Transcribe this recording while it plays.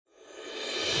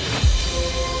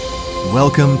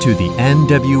Welcome to the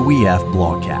NWEF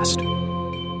Blogcast.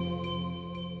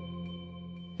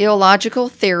 Illogical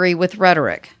Theory with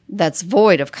Rhetoric That's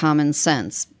Void of Common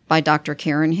Sense by Dr.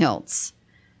 Karen Hiltz.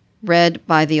 Read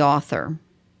by the author.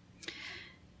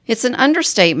 It's an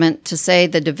understatement to say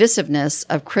the divisiveness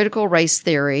of critical race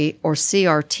theory, or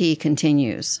CRT,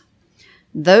 continues.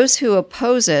 Those who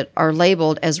oppose it are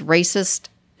labeled as racist,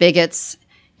 bigots,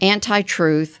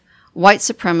 anti-truth, white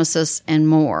supremacists, and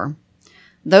more.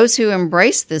 Those who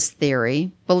embrace this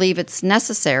theory believe it's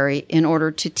necessary in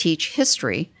order to teach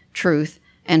history, truth,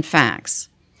 and facts.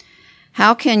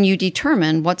 How can you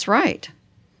determine what's right?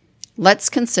 Let's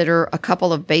consider a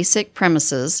couple of basic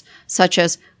premises, such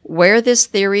as where this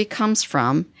theory comes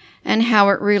from and how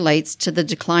it relates to the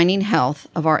declining health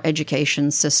of our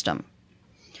education system.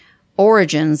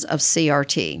 Origins of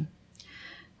CRT.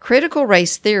 Critical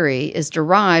race theory is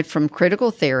derived from critical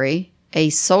theory, a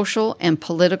social and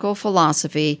political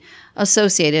philosophy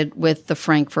associated with the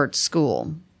Frankfurt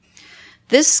School.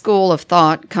 This school of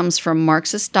thought comes from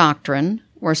Marxist doctrine,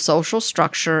 where social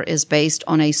structure is based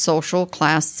on a social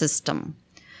class system.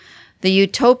 The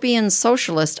utopian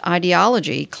socialist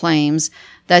ideology claims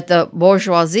that the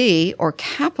bourgeoisie, or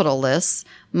capitalists,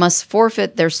 must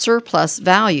forfeit their surplus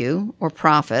value, or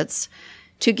profits,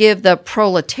 to give the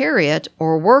proletariat,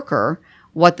 or worker,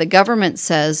 what the government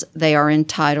says they are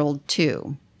entitled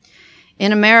to.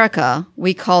 In America,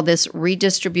 we call this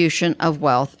redistribution of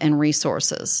wealth and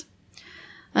resources.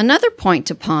 Another point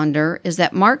to ponder is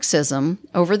that Marxism,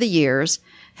 over the years,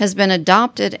 has been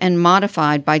adopted and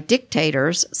modified by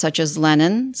dictators such as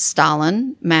Lenin,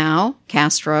 Stalin, Mao,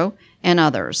 Castro, and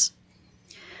others.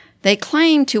 They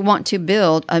claim to want to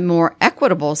build a more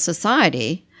equitable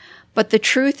society, but the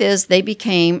truth is they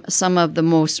became some of the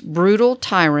most brutal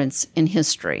tyrants in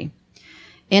history.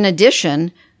 In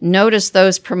addition, notice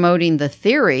those promoting the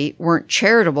theory weren't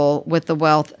charitable with the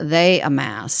wealth they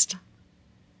amassed.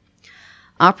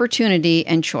 Opportunity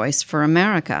and choice for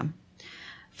America.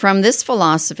 From this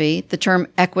philosophy, the term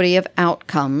equity of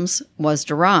outcomes was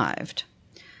derived.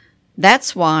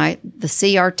 That's why the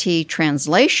CRT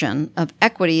translation of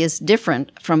equity is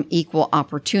different from equal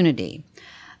opportunity.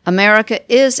 America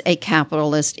is a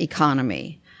capitalist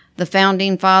economy. The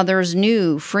Founding Fathers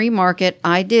knew free market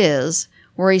ideas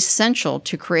were essential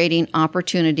to creating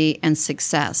opportunity and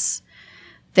success.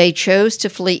 They chose to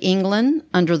flee England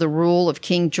under the rule of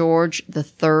King George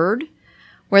III,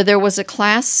 where there was a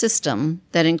class system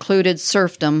that included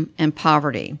serfdom and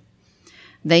poverty.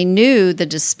 They knew the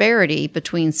disparity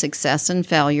between success and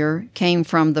failure came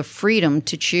from the freedom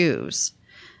to choose.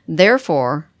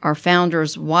 Therefore, our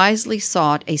founders wisely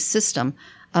sought a system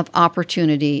of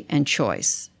opportunity and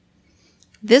choice.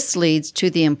 This leads to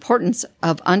the importance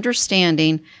of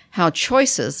understanding how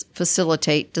choices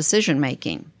facilitate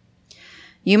decision-making.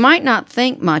 You might not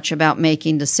think much about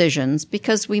making decisions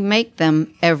because we make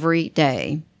them every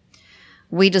day.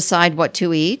 We decide what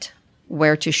to eat,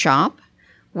 where to shop,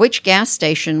 which gas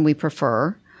station we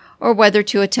prefer, or whether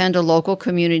to attend a local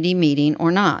community meeting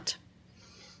or not.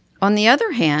 On the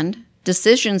other hand,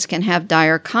 decisions can have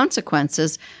dire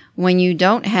consequences when you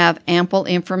don't have ample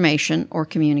information or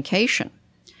communication.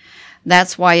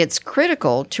 That's why it's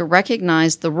critical to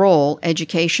recognize the role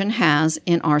education has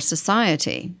in our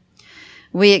society.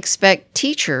 We expect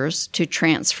teachers to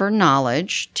transfer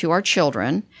knowledge to our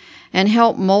children and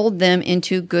help mold them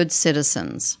into good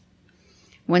citizens.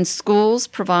 When schools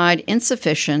provide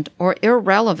insufficient or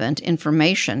irrelevant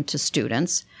information to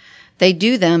students, they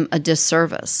do them a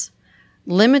disservice.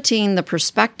 Limiting the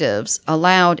perspectives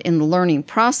allowed in the learning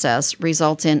process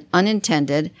results in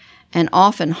unintended and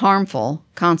often harmful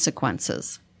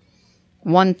consequences.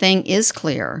 One thing is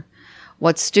clear.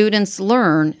 What students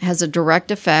learn has a direct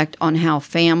effect on how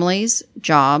families,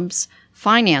 jobs,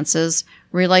 finances,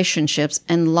 relationships,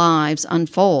 and lives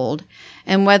unfold,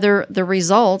 and whether the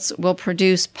results will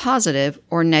produce positive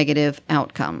or negative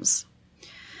outcomes.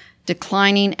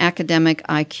 Declining academic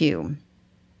IQ.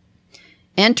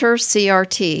 Enter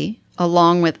CRT,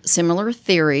 along with similar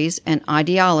theories and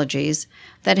ideologies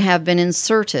that have been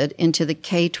inserted into the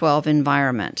K-12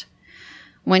 environment.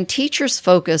 When teachers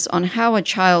focus on how a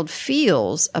child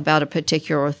feels about a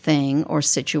particular thing or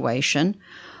situation,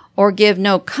 or give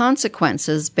no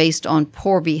consequences based on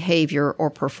poor behavior or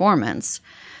performance,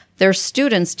 their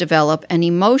students develop an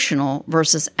emotional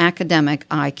versus academic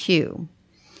IQ.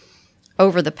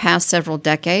 Over the past several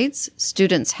decades,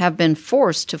 students have been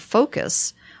forced to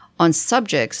focus on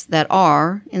subjects that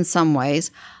are, in some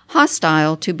ways,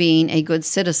 hostile to being a good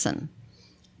citizen.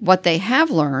 What they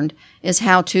have learned is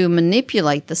how to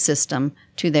manipulate the system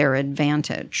to their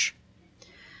advantage.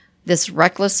 This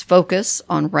reckless focus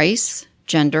on race,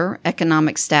 gender,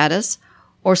 economic status,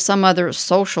 or some other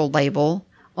social label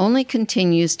only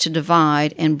continues to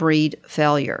divide and breed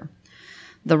failure.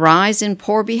 The rise in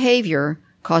poor behavior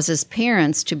causes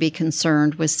parents to be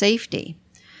concerned with safety.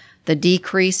 The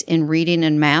decrease in reading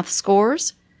and math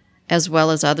scores, as well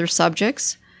as other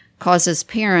subjects, causes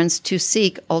parents to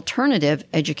seek alternative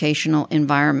educational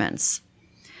environments.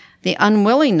 The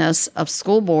unwillingness of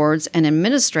school boards and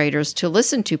administrators to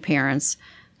listen to parents'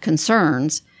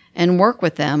 concerns and work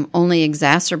with them only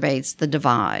exacerbates the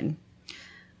divide.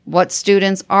 What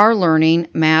students are learning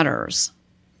matters.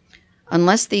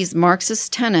 Unless these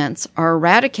Marxist tenets are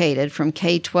eradicated from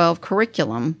K-12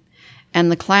 curriculum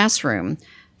and the classroom,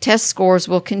 test scores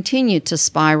will continue to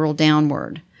spiral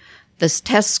downward. This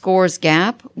test scores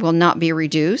gap will not be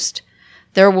reduced.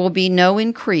 There will be no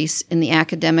increase in the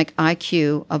academic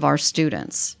IQ of our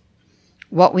students.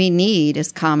 What we need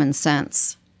is common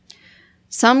sense.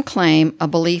 Some claim a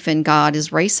belief in God is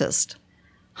racist.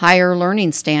 Higher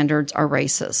learning standards are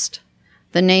racist.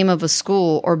 The name of a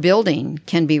school or building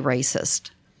can be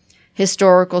racist.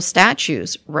 Historical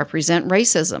statues represent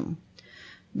racism.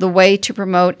 The way to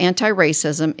promote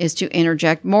anti-racism is to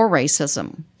interject more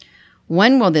racism.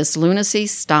 When will this lunacy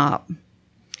stop?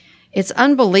 It's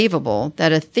unbelievable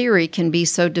that a theory can be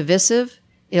so divisive,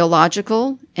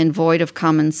 illogical, and void of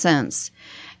common sense,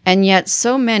 and yet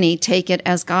so many take it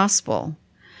as gospel.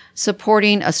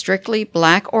 Supporting a strictly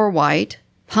black or white,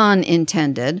 pun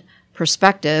intended,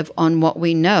 perspective on what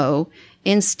we know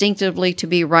instinctively to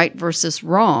be right versus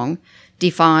wrong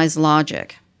defies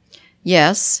logic.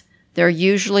 Yes, there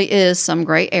usually is some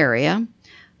gray area,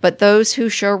 but those who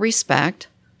show respect,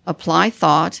 apply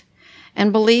thought,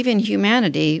 and believe in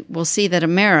humanity will see that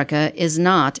America is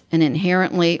not an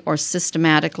inherently or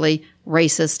systematically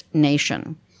racist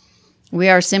nation. We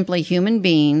are simply human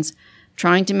beings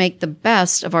trying to make the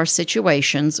best of our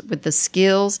situations with the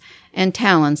skills and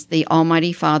talents the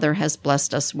Almighty Father has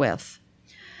blessed us with.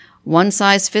 One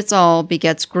size fits all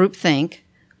begets groupthink,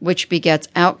 which begets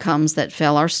outcomes that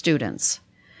fail our students.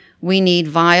 We need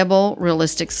viable,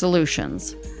 realistic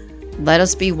solutions. Let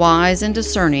us be wise and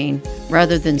discerning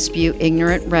rather than spew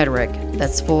ignorant rhetoric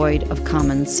that's void of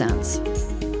common sense.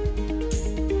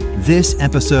 This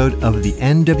episode of the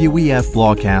NWEF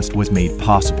Blogcast was made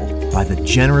possible by the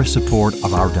generous support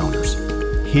of our donors.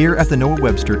 Here at the Noah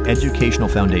Webster Educational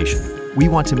Foundation, we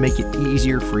want to make it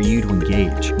easier for you to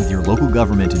engage with your local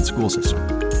government and school system.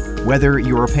 Whether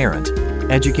you're a parent,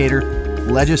 educator,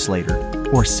 legislator,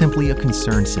 or simply a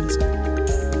concerned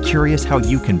citizen. Curious how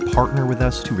you can partner with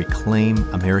us to reclaim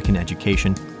American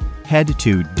education? Head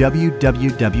to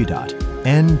www.nwef.org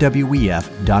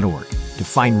to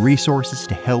find resources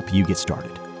to help you get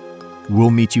started.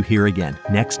 We'll meet you here again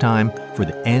next time for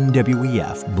the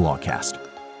NWEF Blogcast.